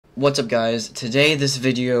What's up, guys? Today this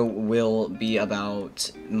video will be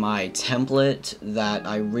about my template that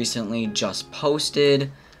I recently just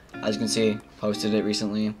posted. As you can see, posted it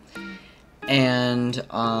recently. And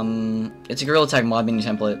it's a Gorilla Tag mod menu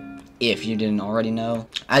template, if you didn't already know.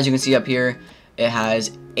 As you can see up here, it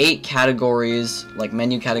has 8 categories, like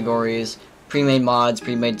menu categories, pre-made mods,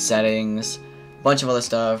 pre-made settings, a bunch of other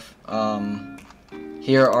stuff.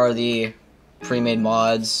 Here are the pre-made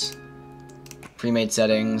mods, pre-made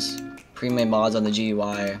settings, pre-made mods on the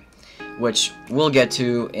GUI, which we'll get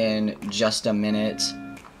to in just a minute.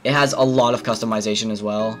 It has a lot of customization as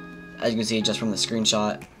well, as you can see just from the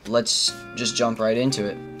screenshot. Let's just jump right into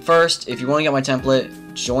it. First, if you want to get my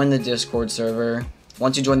template, join the Discord server.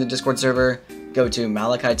 Once you join the Discord server, go to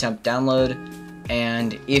MalachiTemp download,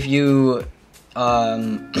 and if you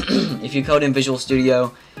if you code in Visual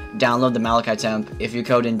Studio, download the MalachiTemp. If you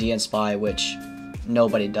code in DNSpy, which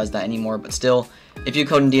nobody does that anymore, but still, if you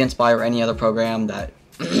code in DNSpy or any other program that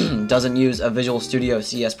doesn't use a Visual Studio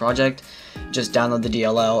CS project, just download the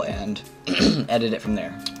DLL and edit it from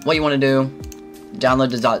there. What you want to do,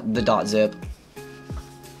 download the .zip,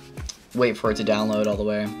 wait for it to download all the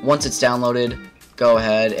way. Once it's downloaded, go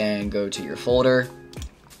ahead and go to your folder,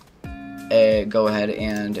 go ahead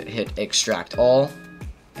and hit extract all,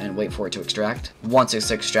 and wait for it to extract. Once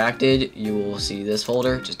it's extracted, you will see this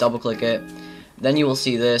folder. Just double click it. Then you will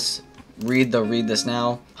see this, read this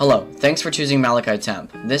now. Hello, thanks for choosing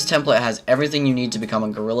MalachiTemp. This template has everything you need to become a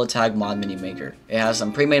Gorilla Tag mod menu maker. It has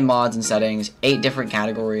some pre-made mods and settings, 8 different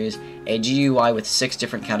categories, a GUI with 6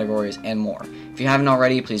 different categories, and more. If you haven't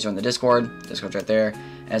already, please join the Discord. Discord's right there.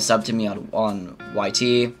 And sub to me on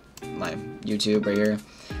YT, my YouTube right here.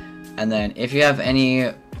 And then if you have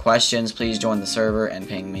any questions, please join the server and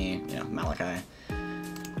ping me, Malachi.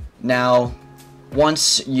 Now,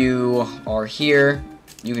 once you are here,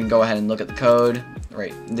 you can go ahead and look at the code.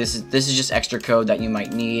 Right, this is just extra code that you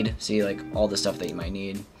might need. See, like, all the stuff that you might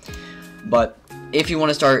need. But if you want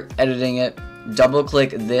to start editing it, double click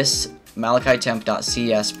this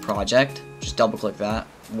MalachiTemp.cs project. Just double click that.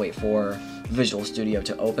 Wait for Visual Studio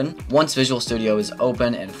to open. Once Visual Studio is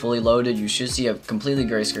open and fully loaded, you should see a completely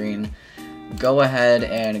gray screen. Go ahead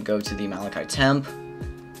and go to the MalachiTemp.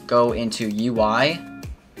 Go into UI.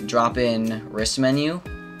 Drop in wrist menu,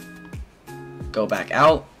 go back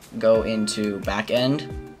out, go into backend,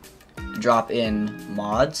 drop in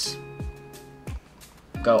mods,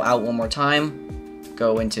 go out one more time,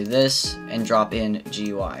 go into this, and drop in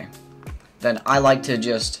GUI. Then I like to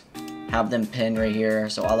just have them pinned right here,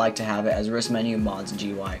 so I like to have it as wrist menu, mods, and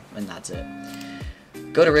GUI, and that's it.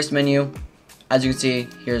 Go to wrist menu. As you can see,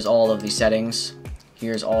 here's all of the settings,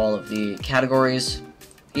 here's all of the categories.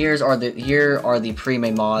 Here are the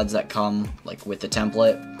pre-made mods that come with the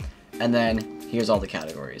template, and then here's all the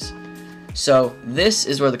categories. So this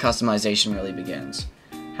is where the customization really begins.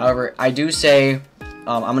 However, I do say,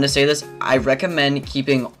 I'm going to say this, I recommend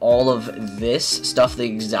keeping all of this stuff the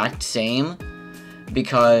exact same,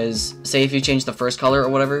 because say if you change the first color or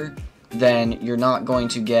whatever, then you're not going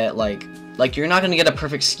to get you're not going to get a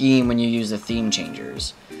perfect scheme when you use the theme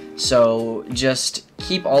changers. So just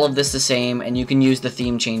keep all of this the same, and you can use the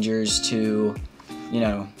theme changers to,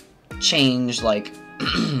 change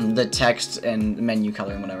the text and menu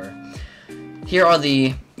color and whatever. Here are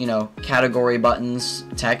the, category buttons,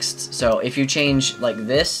 texts. So if you change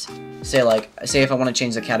this, say if I want to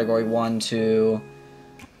change the category 1 to,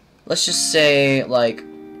 let's just say let's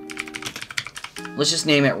just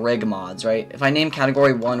name it rig mods, right? If I name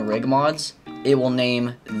category 1 rig mods, it will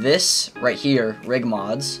name this right here rig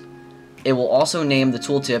mods. It will also name the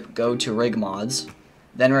tooltip go to rig mods.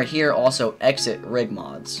 Then right here also exit rig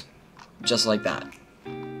mods. Just like that.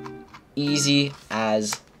 Easy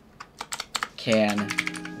as can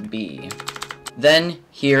be. Then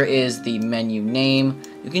here is the menu name.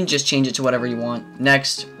 You can just change it to whatever you want.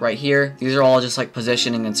 Next, right here, these are all just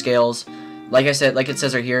positioning and scales. Like I said, like it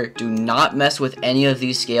says right here, do not mess with any of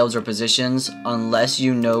these scales or positions unless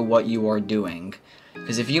you know what you are doing.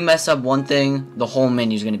 Because if you mess up one thing, the whole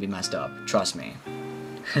menu is going to be messed up. Trust me.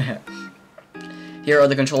 Here are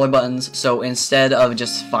the controller buttons. So instead of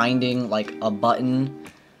just finding a button,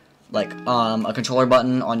 a controller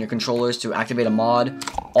button on your controllers to activate a mod,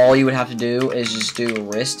 all you would have to do is just do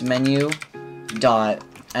wrist menu dot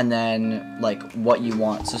and then what you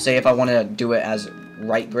want. So say if I want to do it as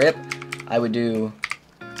right grip, I would do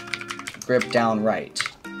grip down right,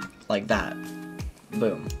 like that.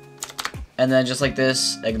 Boom. And then just like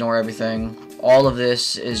this, ignore everything. All of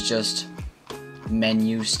this is just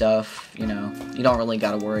menu stuff, you don't really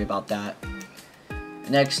gotta worry about that.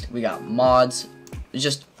 Next, we got mods.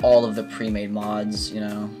 Just all of the pre-made mods,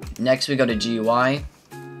 Next, we go to GUI.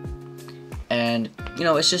 and you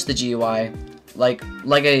know, it's just the GUI. Like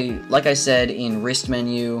I said in wrist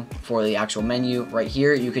menu for the actual menu, right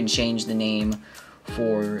here you can change the name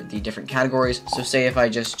for the different categories. So say if I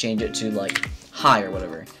just change it to like hi or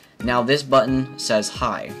whatever. Now this button says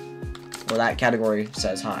hi, or that category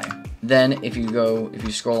says hi. Then if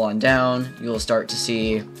you scroll on down, you'll start to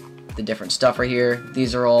see the different stuff right here.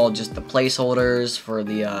 These are all just the placeholders for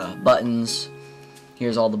the buttons.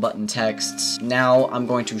 Here's all the button texts. Now I'm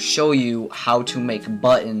going to show you how to make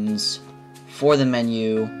buttons for the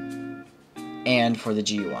menu and for the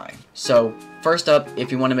GUI. So first up,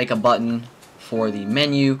 if you want to make a button for the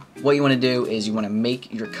menu, what you want to do is you want to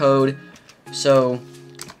make your code. So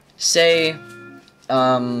say,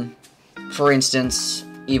 for instance,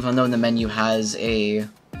 even though the menu has a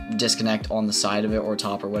disconnect on the side of it or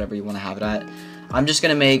top or whatever you want to have it at, I'm just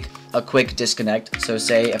going to make a quick disconnect. So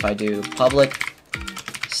say if I do public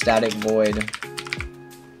static void,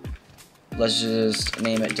 let's just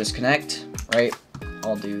name it disconnect, right?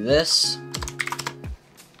 I'll do this.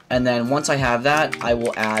 And then once I have that, I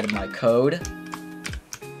will add my code.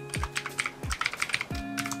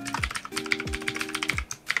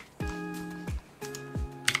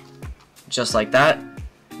 Just like that.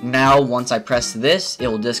 Now, once I press this, it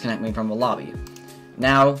will disconnect me from the lobby.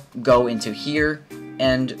 Now, go into here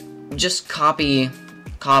and just copy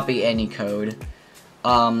any code.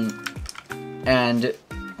 And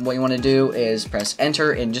what you want to do is press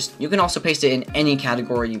enter, and you can also paste it in any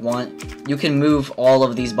category you want. You can move all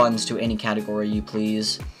of these buttons to any category you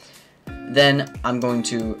please. Then I'm going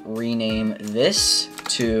to rename this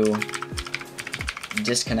to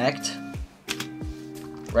disconnect,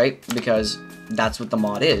 right? Because that's what the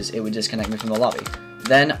mod is. It would disconnect me from the lobby.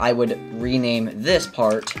 Then I would rename this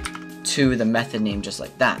part to the method name just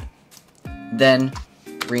like that. Then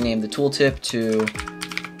rename the tooltip to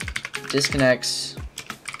disconnects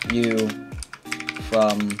you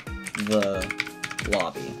from the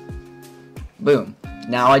lobby. Boom.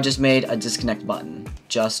 Now I just made a disconnect button,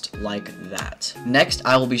 just like that. Next,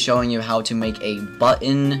 I will be showing you how to make a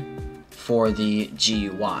button for the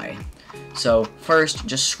GUI. So first,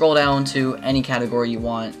 just scroll down to any category you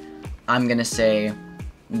want. I'm gonna say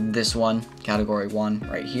this one, category 1,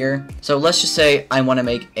 right here. So let's just say I want to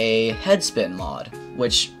make a headspin mod,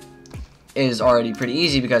 which is already pretty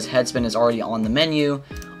easy because headspin is already on the menu.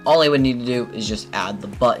 All I would need to do is just add the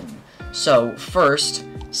button. So first,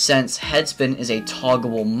 since headspin is a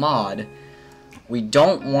toggleable mod, we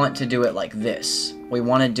don't want to do it like this. We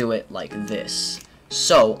want to do it like this.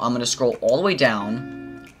 So I'm going to scroll all the way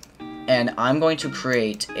down, and I'm going to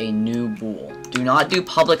create a new bool. Do not do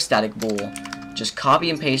public static bool. Just copy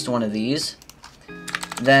and paste one of these.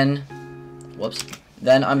 Then, whoops.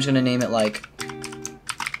 Then I'm just going to name it like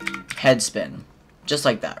headspin. Just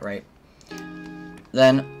like that, right?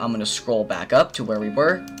 Then I'm going to scroll back up to where we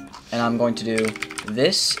were, and I'm going to do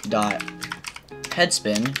this dot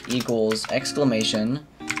headspin equals exclamation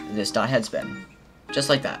this dot headspin. Just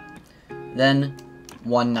like that. Then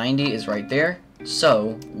 190 is right there.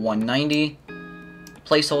 So 190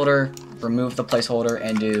 placeholder, remove the placeholder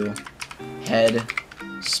and do head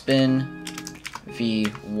spin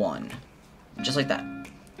v1. Just like that.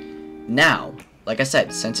 Now, like I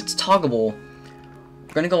said, since it's toggleable,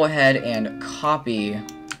 we're going to go ahead and copy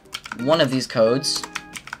one of these codes,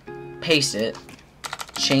 paste it,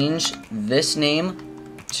 change this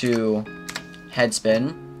name to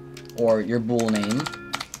headspin, or your bool name,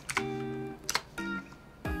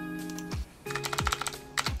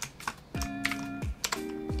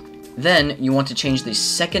 then you want to change the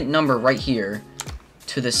second number right here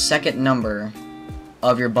to the second number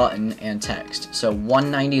of your button and text. So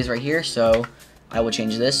 190 is right here, so I will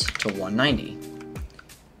change this to 190.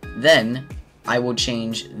 Then I will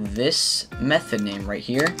change this method name right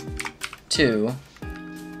here to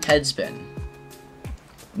headspin.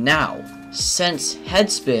 Now, since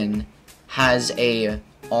headspin has a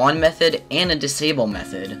on method and a disable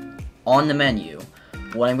method on the menu,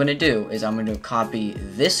 what I'm going to do is I'm going to copy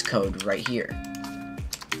this code right here,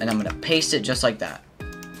 and I'm going to paste it just like that.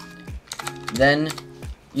 Then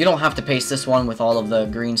you don't have to paste this one with all of the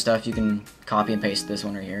green stuff. You can copy and paste this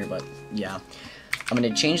one right here, but yeah. I'm going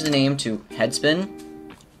to change the name to headspin.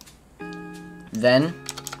 Then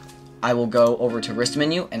I will go over to wrist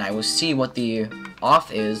menu and I will see what the off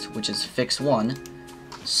is, which is fix 1.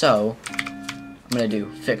 So I'm going to do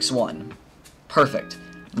fix 1. Perfect.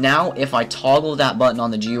 Now if I toggle that button on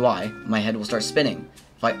the GUI, my head will start spinning.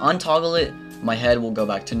 If I untoggle it, my head will go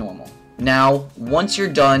back to normal. Now, once you're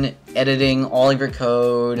done editing all of your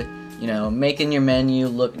code, you know, making your menu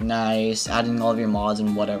look nice, adding all of your mods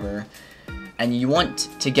and whatever, and you want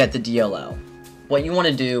to get the DLL, what you want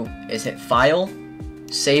to do is hit File,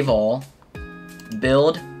 Save All,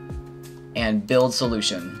 Build, and Build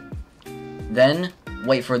Solution. Then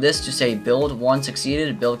wait for this to say Build 1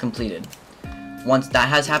 succeeded, Build completed. Once that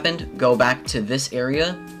has happened, go back to this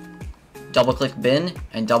area, double-click Bin,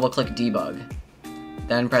 and double-click Debug.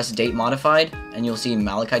 Then press Date Modified, and you'll see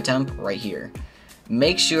MalachiTemp right here.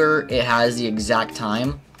 Make sure it has the exact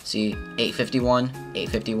time. See, 8:51,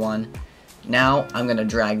 8:51. Now, I'm going to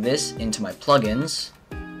drag this into my plugins.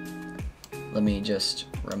 Let me just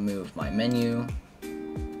remove my menu.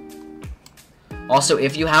 Also,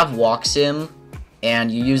 if you have WalkSim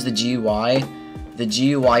and you use the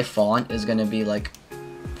GUI font is going to be like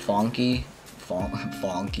funky.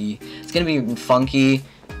 It's going to be funky,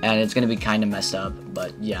 and it's going to be kind of messed up,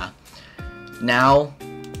 but yeah. Now,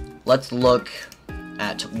 let's look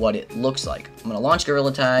at what it looks like. I'm going to launch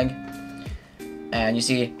Gorilla Tag, and you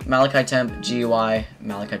see MalachiTemp, GUI,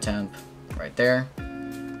 MalachiTemp right there.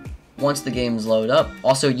 Once the games load up,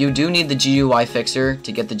 also you do need the GUI fixer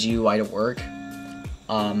to get the GUI to work.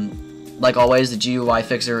 Like always, the GUI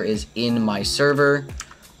fixer is in my server.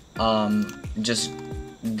 Just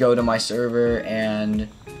go to my server and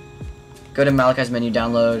go to Malachi's menu,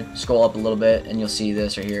 download, scroll up a little bit, and you'll see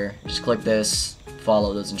this right here. Just click this,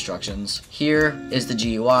 follow those instructions. Here is the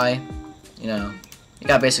GUI. You know, you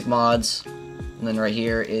got basic mods, and then right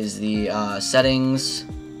here is the settings.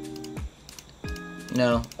 You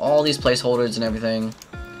know, all these placeholders and everything.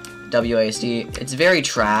 WASD. It's very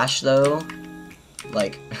trash though.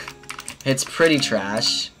 Like, it's pretty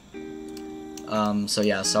trash. So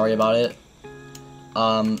yeah, sorry about it.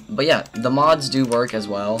 But yeah, the mods do work as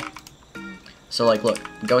well. So like, look,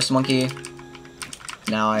 Ghost Monkey.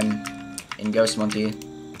 Now I'm in Ghost Monkey.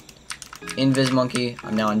 Invis Monkey.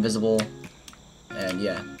 I'm now invisible. And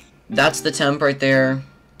yeah, that's the temp right there.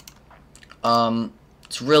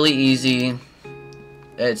 It's really easy.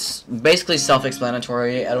 It's basically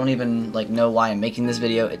self-explanatory. I don't even like know why I'm making this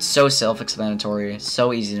video. It's so self-explanatory,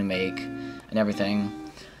 so easy to make, and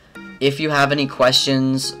everything. If you have any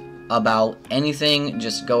questions about anything,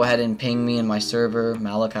 just go ahead and ping me in my server,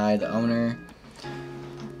 Malachi, the owner,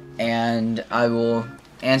 and I will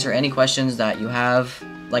answer any questions that you have.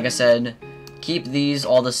 Like I said, keep these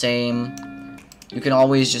all the same. You can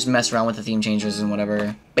always just mess around with the theme changes and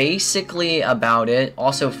whatever. Basically about it.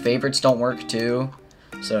 Also, favorites don't work too.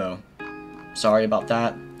 So, sorry about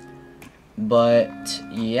that. But,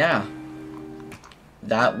 yeah.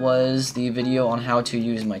 That was the video on how to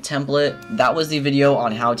use my template. That was the video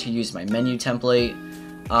on how to use my menu template.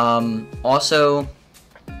 Also,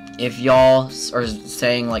 if y'all are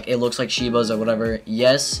saying, like, it looks like Shiba's or whatever,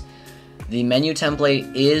 yes, the menu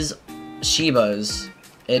template is Shiba's.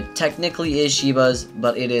 It technically is Shiba's,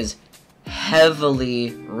 but it is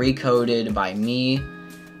heavily recoded by me.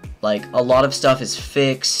 Like, a lot of stuff is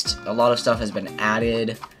fixed, a lot of stuff has been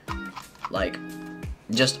added, like,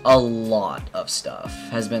 just a lot of stuff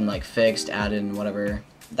has been, like, fixed, added, and whatever.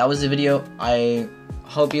 That was the video. I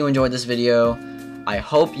hope you enjoyed this video. I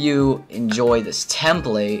hope you enjoy this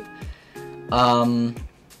template.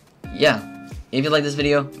 Yeah. If you like this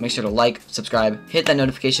video, make sure to like, subscribe, hit that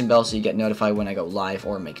notification bell so you get notified when I go live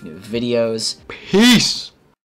or make new videos. Peace!